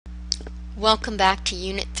Welcome back to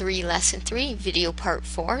Unit 3, Lesson 3, Video Part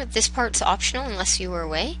 4. This part's optional unless you were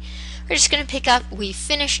away. We're just going to pick up, we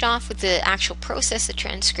finished off with the actual process of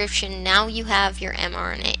transcription. Now you have your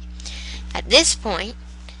mRNA. At this point,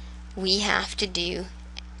 we have to do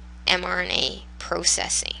mRNA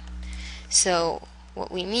processing. So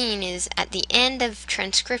what we mean is at the end of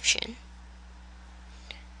transcription,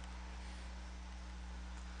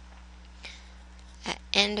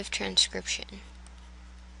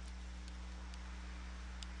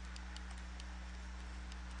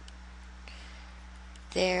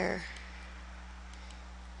 there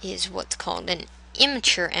is what's called an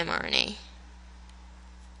immature mRNA.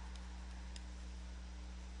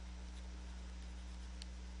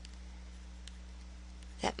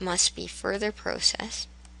 That must be further processed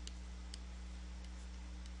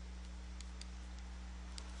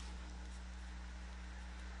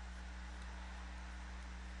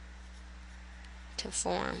to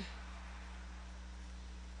form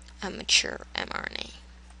a mature mRNA.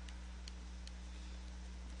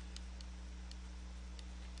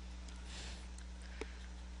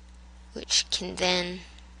 Which can then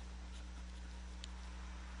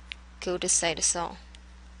go to cytosol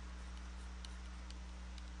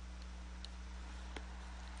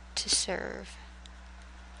to serve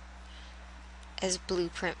as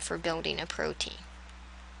blueprint for building a protein.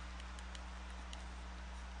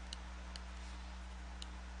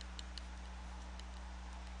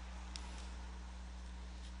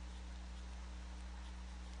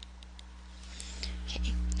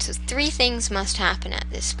 Okay, so three things must happen at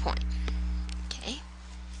this point. Okay,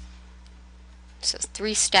 so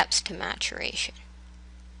 3 steps to maturation.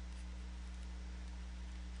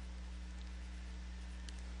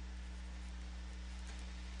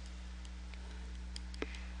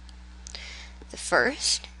 The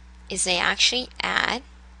first is they actually add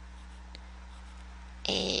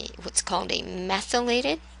what's called a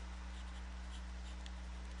methylated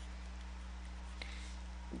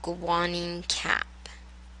guanine cap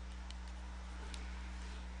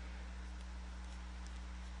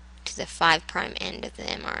to the 5' end of the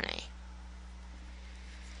mRNA.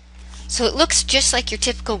 So it looks just like your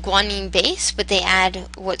typical guanine base, but they add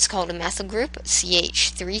what's called a methyl group, a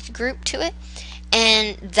CH3 group to it.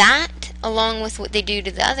 And that, along with what they do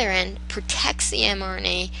to the other end, protects the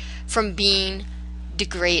mRNA from being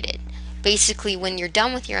degraded. Basically, when you're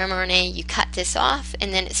done with your mRNA, you cut this off,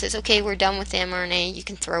 and then it says, okay, we're done with the mRNA, you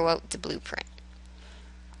can throw out the blueprint.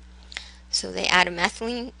 So they add a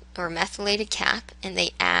methylene or methylated cap, and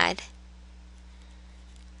they add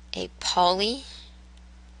a polyadenine.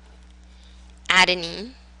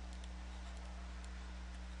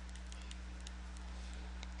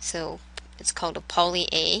 So it's called a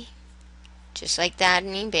poly-A, just like the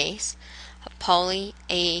adenine base, a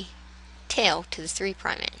poly-A tail to the 3'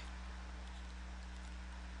 end.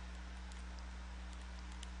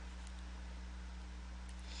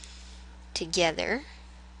 Together,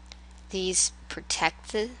 these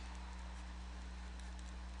protect the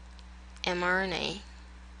mRNA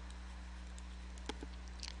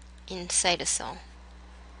in cytosol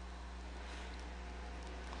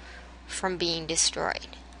from being destroyed.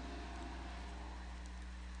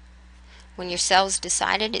 When your cell's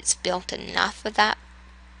decided it's built enough of that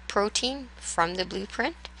protein from the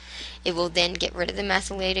blueprint, it will then get rid of the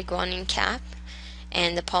methylated guanine cap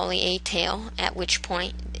and the poly-A tail, at which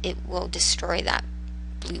point it will destroy that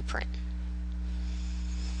blueprint.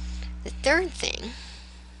 The third thing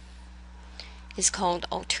is called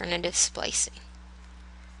alternative splicing.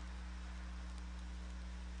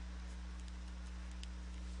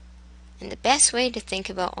 And the best way to think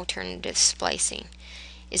about alternative splicing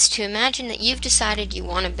is to imagine that you've decided you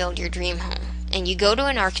want to build your dream home, and you go to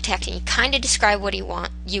an architect and you kind of describe what you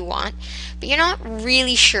want, but you're not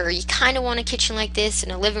really sure. You kind of want a kitchen like this,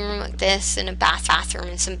 and a living room like this, and a bathroom,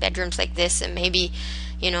 and some bedrooms like this, and maybe,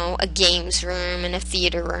 a games room and a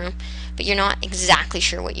theater room, but you're not exactly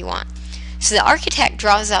sure what you want. So the architect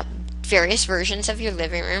draws up various versions of your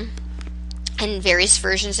living room and various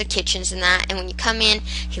versions of kitchens and that, and when you come in,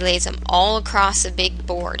 he lays them all across a big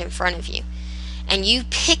board in front of you. And you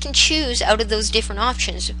pick and choose out of those different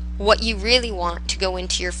options what you really want to go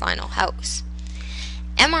into your final house.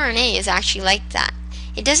 mRNA is actually like that.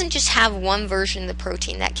 It doesn't just have one version of the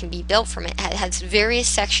protein that can be built from it. It has various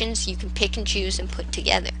sections you can pick and choose and put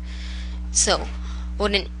together. So,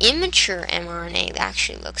 what an immature mRNA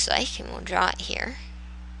actually looks like, and we'll draw it here,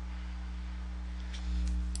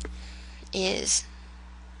 is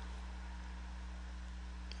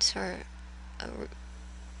sort of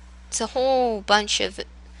it's a whole bunch of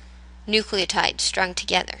nucleotides strung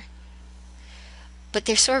together. but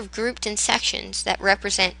they're sort of grouped in sections that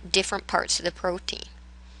represent different parts of the protein.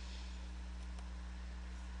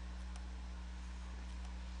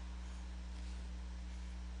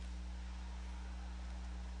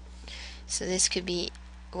 So this could be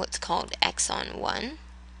what's called exon 1,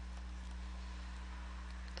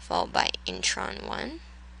 followed by intron 1,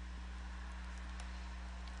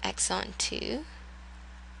 exon 2,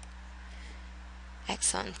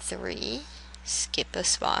 exon 3, skip a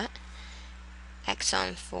spot,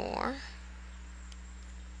 exon 4,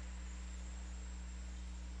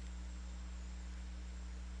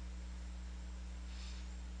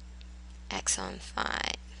 exon 5.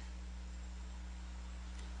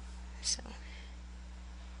 So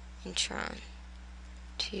intron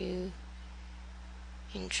 2,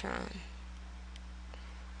 intron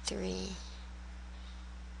 3,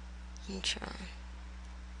 intron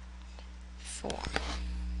 4.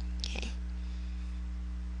 Okay.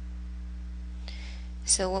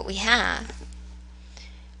 So what we have,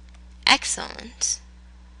 exons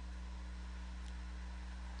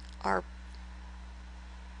are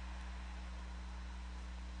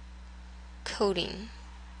coding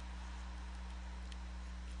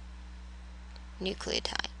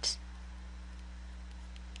nucleotides.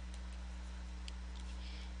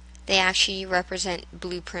 They actually represent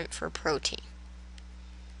blueprint for protein.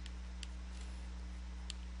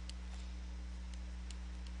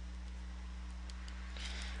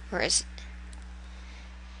 Whereas,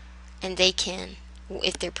 and they can,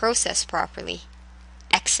 if they're processed properly,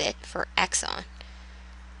 exit for exon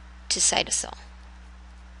to cytosol.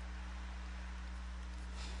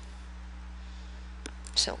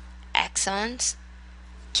 So exons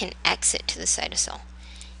can exit to the cytosol.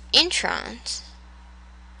 Introns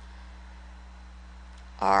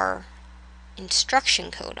are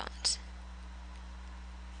instruction codons.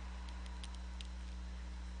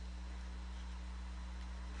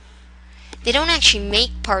 They don't actually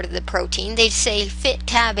make part of the protein. They say fit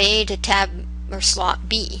tab A to tab or slot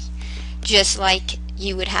B, just like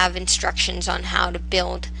you would have instructions on how to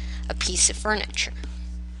build a piece of furniture.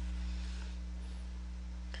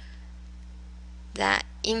 That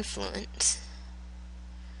influence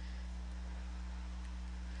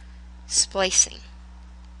splicing.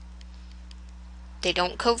 They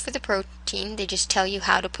don't code for the protein, they just tell you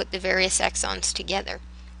how to put the various exons together.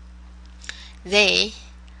 They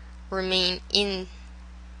remain in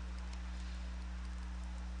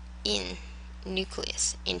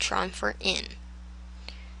nucleus, intron for in.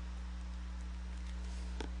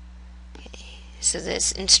 Okay. So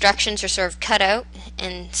this instructions are sort of cut out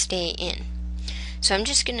and stay in. So I'm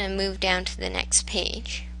just going to move down to the next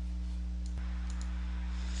page.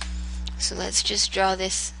 So let's just draw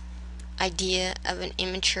this idea of an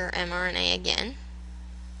immature mRNA again,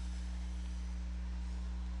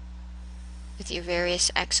 with your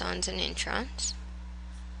various exons and introns.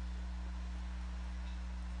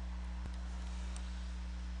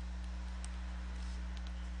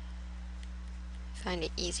 Find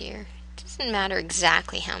it easier. It doesn't matter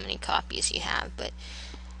exactly how many copies you have, but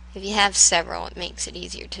if you have several, it makes it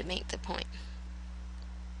easier to make the point.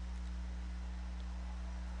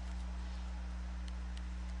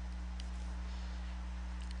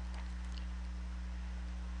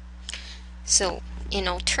 So in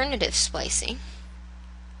alternative splicing,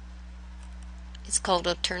 it's called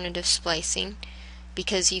alternative splicing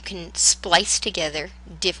because you can splice together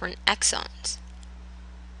different exons.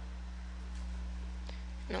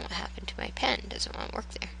 I don't know what happened to my pen. It doesn't want to work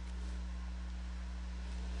there.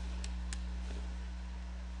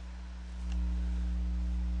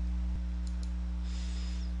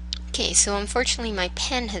 Okay, so unfortunately my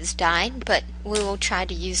pen has died, but we will try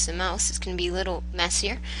to use the mouse. It's going to be a little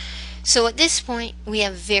messier. So at this point we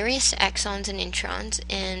have various exons and introns,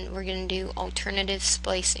 and we're going to do alternative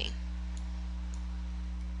splicing.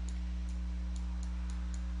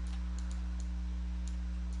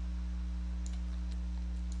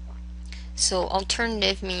 So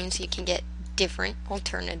alternative means you can get different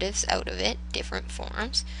alternatives out of it, different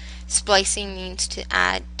forms. Splicing means to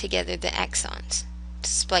add together the exons, to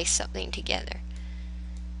splice something together.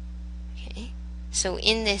 Okay. So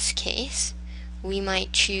in this case, we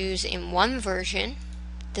might choose in one version,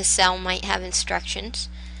 the cell might have instructions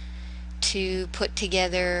to put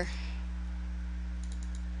together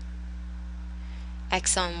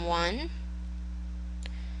exon 1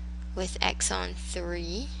 with exon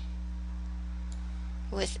 3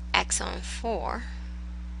 with exon 4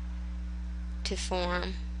 to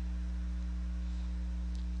form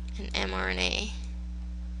an mRNA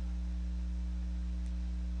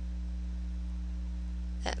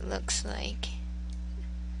that looks like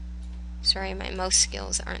Sorry, my mouse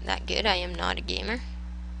skills aren't that good. I am not a gamer.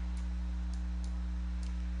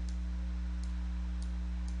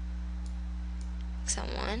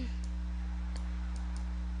 Exon 1,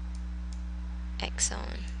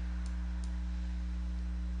 exon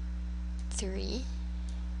 3,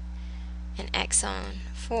 and exon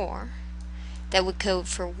 4 that would code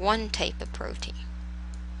for one type of protein.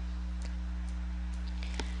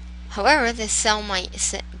 However, this cell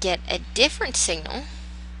might get a different signal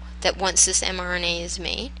that once this mRNA is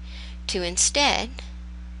made to instead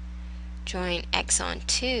join exon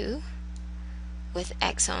 2 with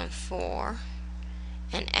exon 4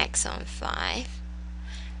 and exon 5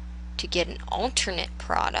 to get an alternate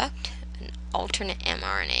product, an alternate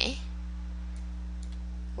mRNA.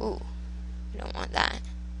 Ooh, we don't want that.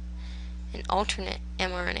 An alternate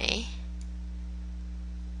mRNA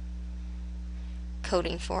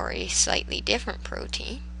coding for a slightly different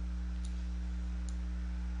protein.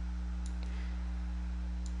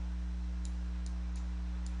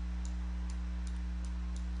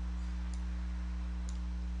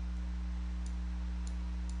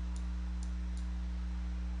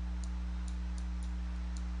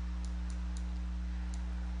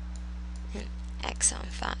 And exon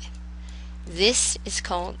 5. This is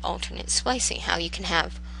called alternate splicing, how you can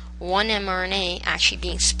have one mRNA actually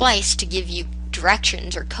being spliced to give you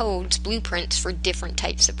directions or codes, blueprints for different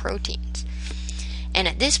types of proteins. And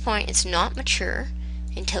at this point, it's not mature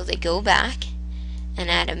until they go back and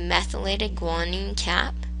add a methylated guanine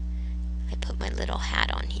cap. I put my little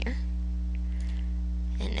hat on here,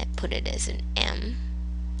 and I put it as an M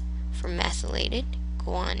for methylated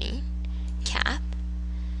guanine cap,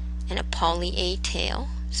 and a poly A tail,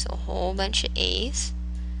 so a whole bunch of A's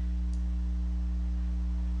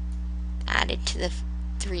added to the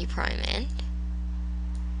 3' end.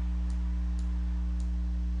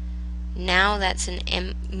 Now that's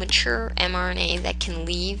an mature mRNA that can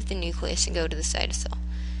leave the nucleus and go to the cytosol.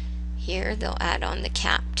 Here they'll add on the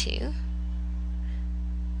cap too.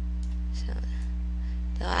 So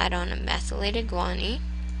they'll add on a methylated guanine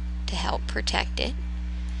to help protect it,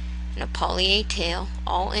 and a poly A tail,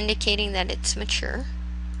 all indicating that it's mature.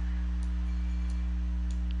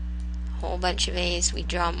 A whole bunch of A's. We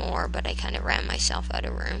draw more, but I kind of ran myself out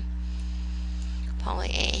of room. Poly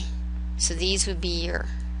A. So these would be your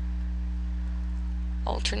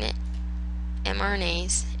alternate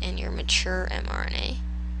mRNAs and your mature mRNA.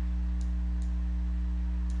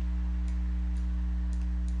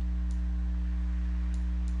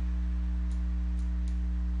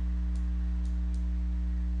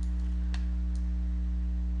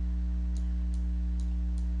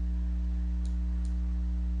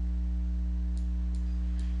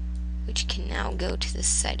 Which can now go to the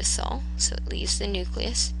cytosol, so it leaves the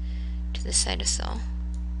nucleus to the cytosol.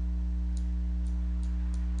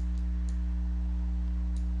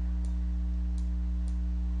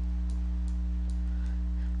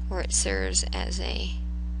 Where it serves as a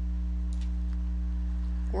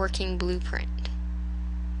working blueprint.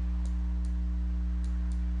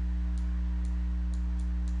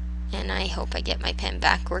 And I hope I get my pen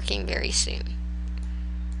back working very soon.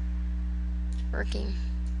 Working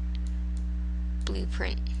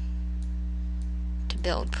blueprint to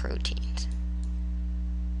build proteins.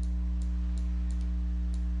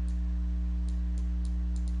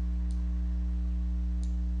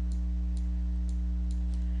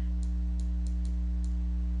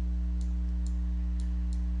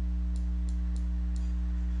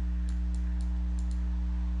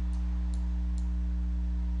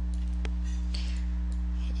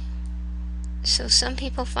 So some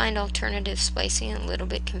people find alternative splicing a little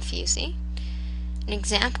bit confusing. An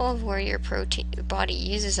example of where your body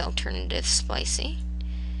uses alternative splicing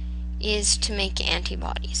is to make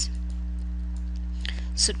antibodies.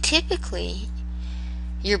 So typically,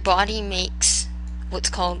 your body makes what's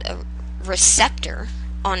called a receptor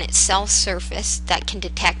on its cell surface that can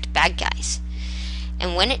detect bad guys.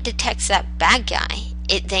 And when it detects that bad guy,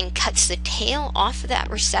 it then cuts the tail off of that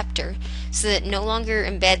receptor so that it no longer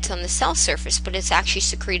embeds on the cell surface, but it's actually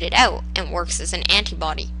secreted out and works as an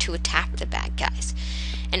antibody to attack the bad guys.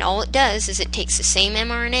 And all it does is it takes the same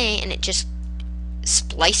mRNA and it just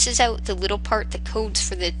splices out the little part that codes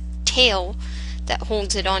for the tail that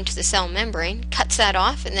holds it onto the cell membrane, cuts that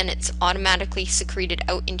off, and then it's automatically secreted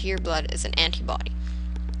out into your blood as an antibody.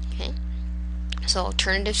 Okay? So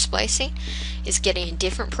alternative splicing is getting a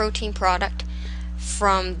different protein product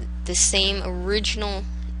from the same original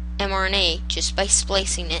mRNA just by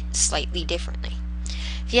splicing it slightly differently.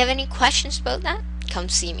 If you have any questions about that, come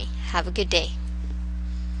see me. Have a good day.